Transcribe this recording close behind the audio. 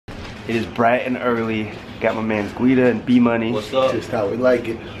It is bright and early. Got my man's Guida and B-Money. What's up? Just how we like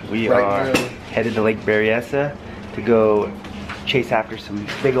it. We are headed to Lake Berryessa to go chase after some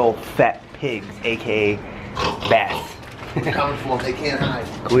big old fat pigs, aka bass. We're coming for them, they can't hide.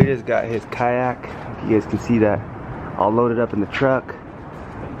 Guida's got his kayak. You guys can see that all loaded up in the truck.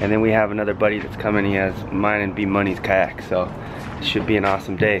 And then we have another buddy that's coming. He has mine and B-Money's kayak. So it should be an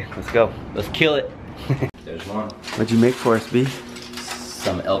awesome day. Let's go. Let's kill it. There's one. What'd you make for us, B?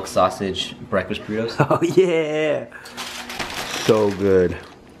 Some elk sausage breakfast burritos. Oh yeah! So good.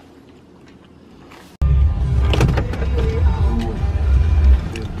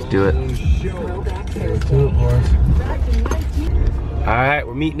 Let's do it. Alright,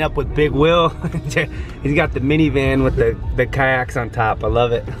 we're meeting up with Big Will. He's got the minivan with the kayaks on top. I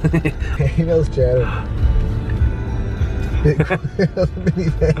love it. He knows chatter. Big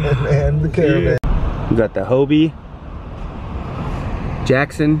minivan, man, the caravan. We got the Hobie.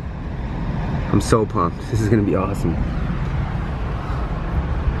 Jackson. I'm so pumped. This is gonna be awesome.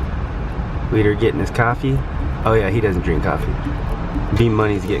 Leader getting his coffee. Oh yeah, he doesn't drink coffee.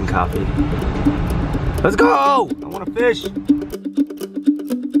 B-Money's getting coffee. Let's go! I wanna fish.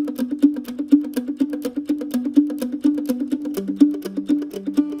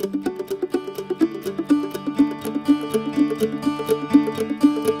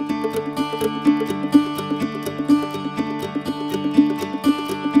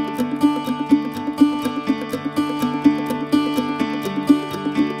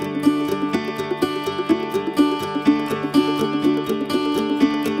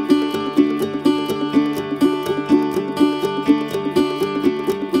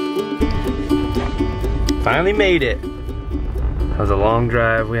 Finally made it. That was a long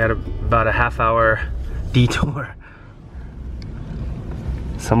drive. We had about a half-hour detour.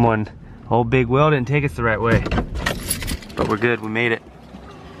 Old Big Will didn't take us the right way. But we're good, we made it.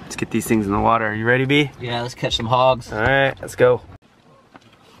 Let's get these things in the water. Are you ready, B? Yeah, let's catch some hogs. All right, let's go.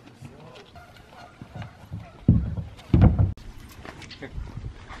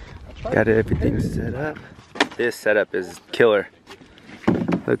 Got everything set up. This setup is killer.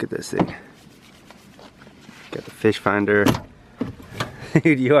 Look at this thing. Got the fish finder.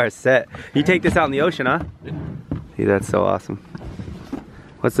 Dude, you are set. You take this out in the ocean, huh? Dude, that's so awesome.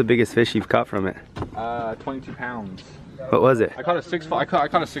 What's the biggest fish you've caught from it? 22 pounds. What was it? I caught a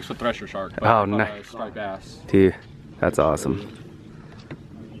 6-foot thresher shark. But Oh, I nice. caught a striped bass. Dude, that's awesome.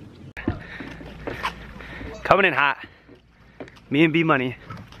 Coming in hot. Me and B-Money.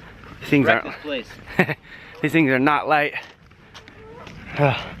 These things aren't. These things are not light.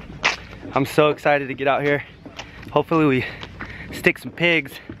 I'm so excited to get out here. Hopefully we stick some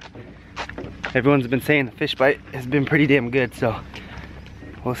pigs. Everyone's been saying the fish bite has been pretty damn good, so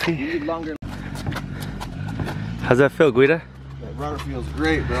we'll see. How's that feel, Guida? That rudder feels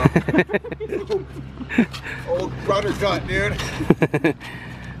great, bro. Old rudder gut, dude.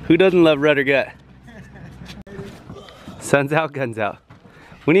 Who doesn't love rudder gut? Sun's out, guns out.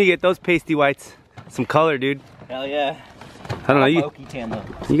 We need to get those pasty whites some color, dude. Hell yeah. I don't know, you Tan, though.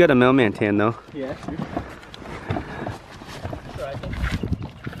 You got a mailman tan though. Yeah, true.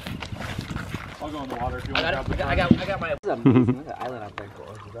 I'll go in the water if you want I to grab the got my island out there.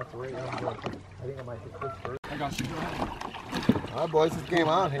 That's right. I think I might hit this first. I got you. All right, boys, this game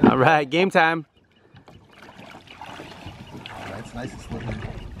on here. All right, game time. That's nice and slippery.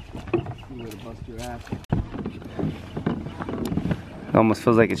 You would have busted your ass. It almost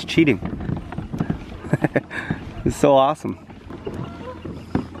feels like it's cheating. It's so awesome.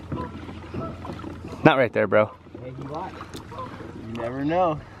 Not right there, bro. You never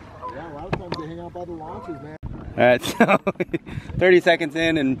know. Yeah, a lot of times they hang out by the launches, man. All right, so 30 seconds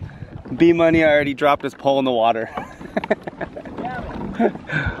in and B-Money already dropped his pole in the water.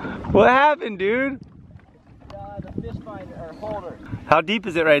 What happened, dude? The fish finder or holder. How deep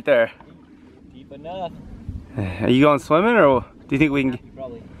is it right there? Deep enough. Are you going swimming, or do you think we can?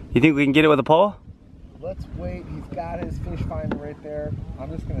 Probably. You think we can get it with a pole? Let's wait. He's got his fish finder right there. I'm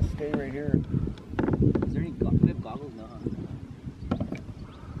just gonna stay right here. Is there any goggles? No.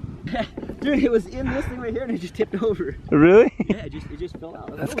 Dude, it was in this thing right here and it just tipped over. Really? Yeah, it just fell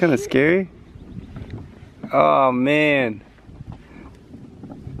out. That's kind of scary. Oh man.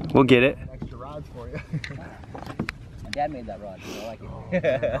 We'll get it. Extra rods for you. My dad made that rod, so I like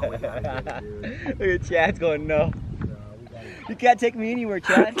it. Look at Chad's going, no. You can't take me anywhere,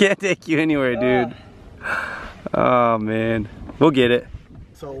 Chad. Can't take you anywhere, dude. Oh man. We'll get it.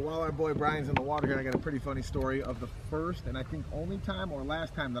 So while our boy Brian's in the water here, I got a pretty funny story of the first and I think only time or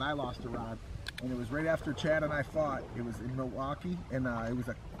last time that I lost a rod. And it was right after Chad and I fought. It was in Milwaukee, and it was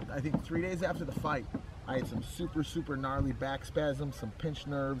I think 3 days after the fight. I had some super gnarly back spasms, some pinched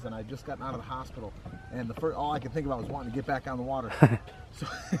nerves, and I just gotten out of the hospital. And all I could think about was wanting to get back on the water. So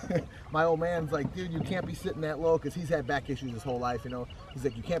my old man's like, dude, you can't be sitting that low, because he's had back issues his whole life, you know. He's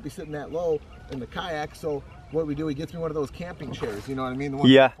like, you can't be sitting that low in the kayak. So what we do, he gets me one of those camping chairs, you know what I mean? The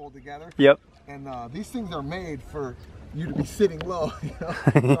ones that fold together. Yep. And these things are made for you to be sitting low, you know.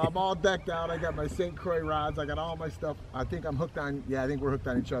 So I'm all decked out. I got my St. Croix rods. I got all my stuff. I think I'm hooked on. Yeah, I think we're hooked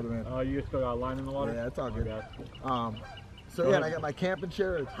on each other, man. Oh, you still got a line in the water? Yeah, it's all good. Okay. So yeah, and I got my camping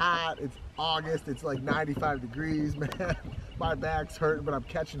chair. It's hot. It's August. It's like 95 degrees, man. My back's hurting, but I'm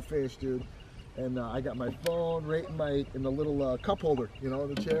catching fish, dude. And I got my phone right in the little cup holder, you know,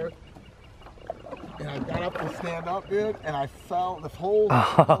 in the chair. And I got up to stand up, dude, and I fell the whole.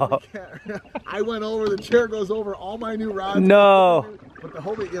 I went over. The chair goes over all my new rods. No. But the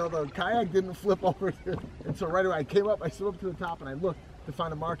whole, you know, the kayak didn't flip over. And so right away, I came up. I swam up to the top, and I looked to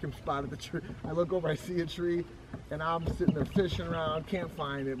find a marking spot at the tree. I look over. I see a tree, and I'm sitting there fishing around. Can't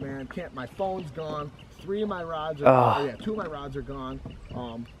find it, man. My phone's gone. 3 of my rods are gone. Yeah, 2 of my rods are gone.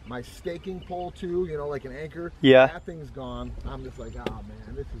 My staking pole too, you know, like an anchor. Yeah. That thing's gone. I'm just like, oh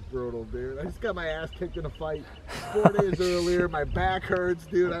man, this is brutal, dude. I just got my ass kicked in a fight 4 days earlier. My back hurts,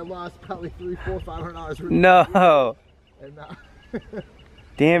 dude. I lost probably $300, $400, $500. No. And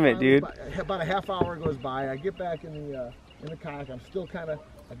damn it, dude. About a half hour goes by. I get back in the kayak. I'm still kind of.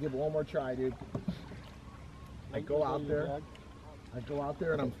 I give it one more try, dude. I go out there.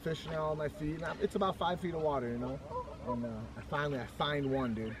 And I'm fishing all on my feet. And it's about 5 feet of water, you know. And I find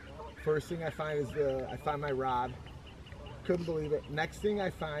one, dude. First thing I find is I find my rod. Couldn't believe it. Next thing I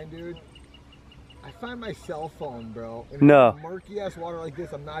find, dude, I find my cell phone, bro. In murky ass water like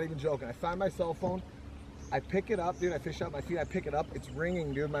this, I'm not even joking. I find my cell phone. I pick it up, dude. I fish out my feet. I pick it up. It's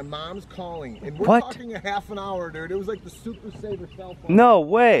ringing, dude. My mom's calling. And we're talking a half an hour, dude. It was like the Super Saver cell phone. No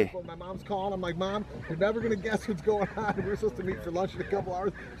way. My mom's calling. I'm like, Mom, you're never going to guess what's going on. We're supposed to meet for lunch in a couple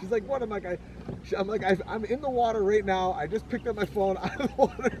hours. She's like, what? I'm like, I'm in the water right now. I just picked up my phone out of the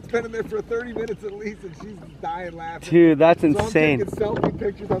water. It's been in there for 30 minutes at least, and she's dying laughing. Dude, that's insane. I'm taking selfie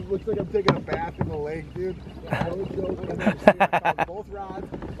pictures. It looks like I'm taking a bath in the lake, dude. I found both rods,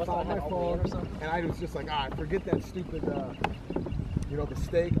 found my phone, and I was just like, forget that stupid, you know, the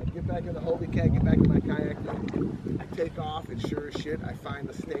stake. I get back in the Hobie Cat, get back in my kayak, I take off, and sure as shit, I find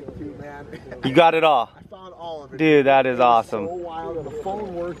the stake too, man. You got it all. I found all of it. Dude, that is awesome. So wild, and the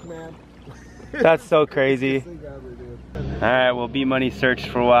phone worked, man. That's so crazy. Alright, well, B-Money searched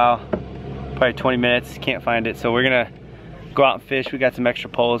for a while. Probably 20 minutes, can't find it. So we're gonna go out and fish. We got some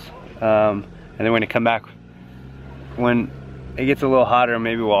extra poles. And then we're gonna come back when it gets a little hotter,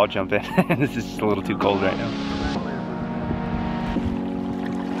 maybe we'll all jump in. This is just a little too cold right now.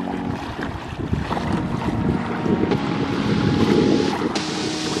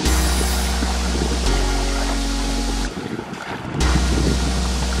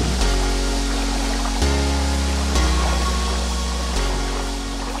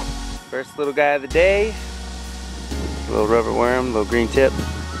 First little guy of the day. Little rubber worm, little green tip.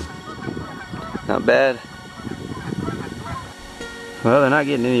 Not bad. Well, they're not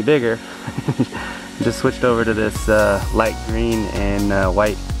getting any bigger. Just switched over to this light green and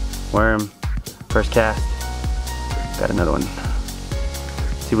white worm. First cast. Got another one.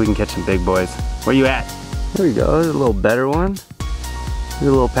 See if we can catch some big boys. Where you at? There we go. There's a little better one. There's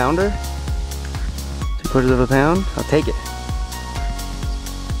a little pounder. 3/4 of a pound. I'll take it.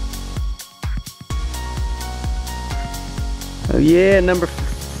 Oh yeah, number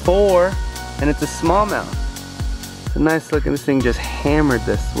 4, and it's a smallmouth. It's a nice looking. This thing just hammered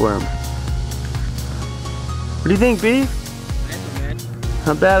this worm. What do you think, B? Nice, man.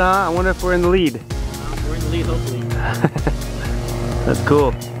 Not bad, huh? I wonder if we're in the lead. We're in the lead, hopefully. That's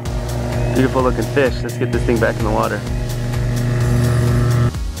cool. Beautiful looking fish. Let's get this thing back in the water.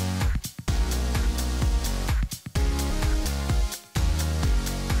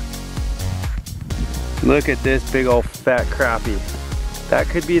 Look at this big old fat crappie. That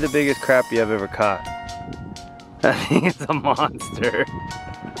could be the biggest crappie I've ever caught. That thing is a monster.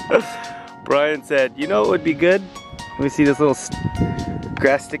 Brian said, you know what would be good? Let me see this little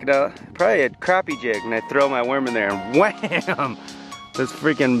grass sticking out. Probably a crappie jig, and I throw my worm in there and wham! This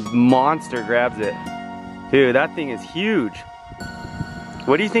freaking monster grabs it. Dude, that thing is huge.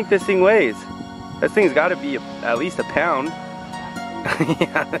 What do you think this thing weighs? This thing's gotta be at least a pound.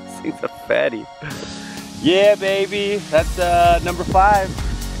 Yeah, this thing's a fatty. Yeah, baby, that's number 5.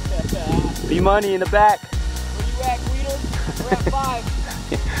 B-Money in the back. Where you at, Guida? We're at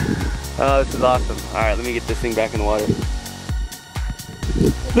 5. Oh, this is awesome. All right, let me get this thing back in the water.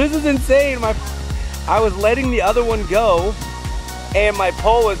 This is insane. I was letting the other one go, and my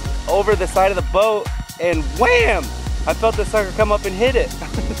pole was over the side of the boat, and wham! I felt the sucker come up and hit it.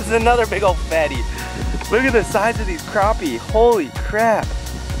 This is another big old fatty. Look at the size of these crappie. Holy crap.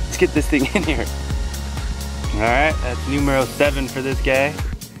 Let's get this thing in here. All right, that's numero 7 for this guy.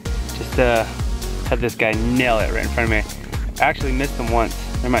 Just had this guy nail it right in front of me. I actually missed him once.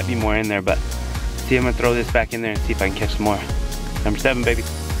 There might be more in there, but see, I'm gonna throw this back in there and see if I can catch some more. Number 7, baby.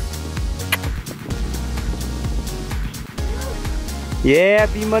 Yeah,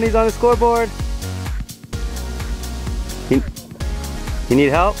 B-Money's on the scoreboard. You need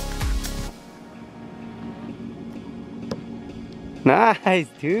help? Nice,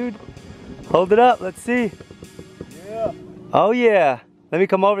 dude. Hold it up, let's see. Yeah. Oh yeah, let me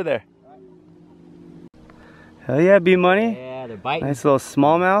come over there. Hell yeah, B-Money. Yeah, they're biting. Nice little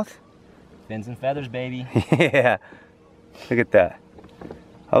smallmouth. Fins and feathers, baby. Yeah, look at that.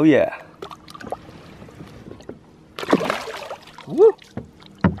 Oh yeah. Woo.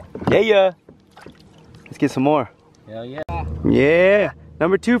 Yeah. Let's get some more. Hell yeah. Yeah,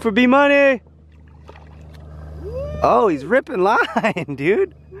 number 2 for B-Money. Oh, he's ripping line,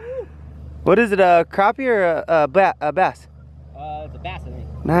 dude. What is it, a crappie or a bass? It's a bass, I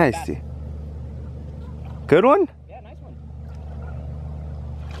think. Nice. Bass. Good one? Yeah, nice one.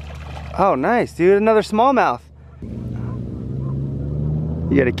 Oh, nice, dude. Another smallmouth.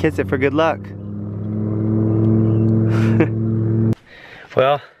 You gotta kiss it for good luck.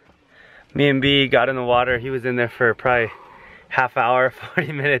 Well, me and B got in the water. He was in there for probably half hour,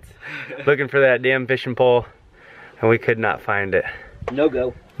 40 minutes looking for that damn fishing pole, and we could not find it. No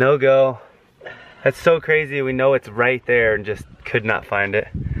go. No go. That's so crazy. We know it's right there and just could not find it.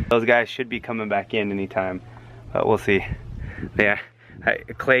 Those guys should be coming back in anytime, but we'll see. Yeah,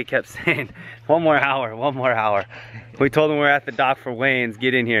 Clay kept saying, one more hour. We told him we're at the dock for weigh-ins,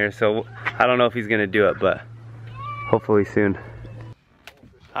 get in here, so I don't know if he's gonna do it, but hopefully soon.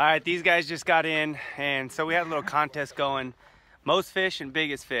 All right, these guys just got in, and so we had a little contest going. Most fish and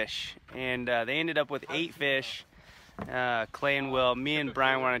biggest fish, and they ended up with 8 fish. Clay and Will, me and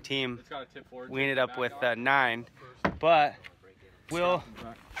Brian were on a team. We ended up with 9, but Will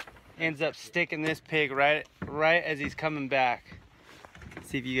ends up sticking this pig right as he's coming back. Let's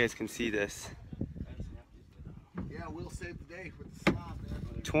see if you guys can see this. Yeah, Will saved the day with the slop,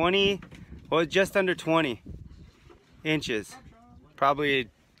 man. 20, well, just under 20 inches. Probably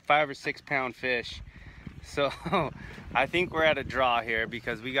 5 or 6 pound fish. So I think we're at a draw here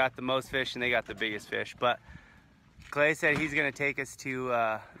because we got the most fish and they got the biggest fish. But Clay said he's gonna take us to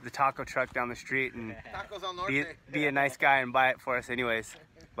the taco truck down the street and be a nice guy and buy it for us anyways.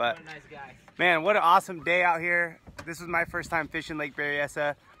 But What a nice guy. man, what an awesome day out here. This was my first time fishing Lake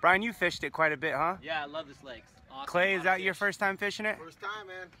Berryessa. Brian, you fished it quite a bit, huh? Yeah, I love this lake. Awesome. Clay, is that your first time fishing it? First time,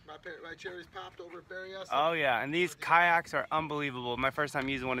 man. My cherries popped over at Berryessa. Oh yeah, and these kayaks are unbelievable. My first time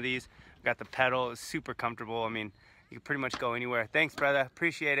using one of these. Got the pedal, it's super comfortable. I mean, you can pretty much go anywhere. Thanks, brother,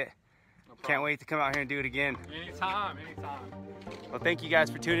 appreciate it. Can't wait to come out here and do it again. Anytime. Well, thank you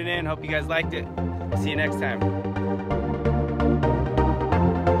guys for tuning in. Hope you guys liked it. See you next time.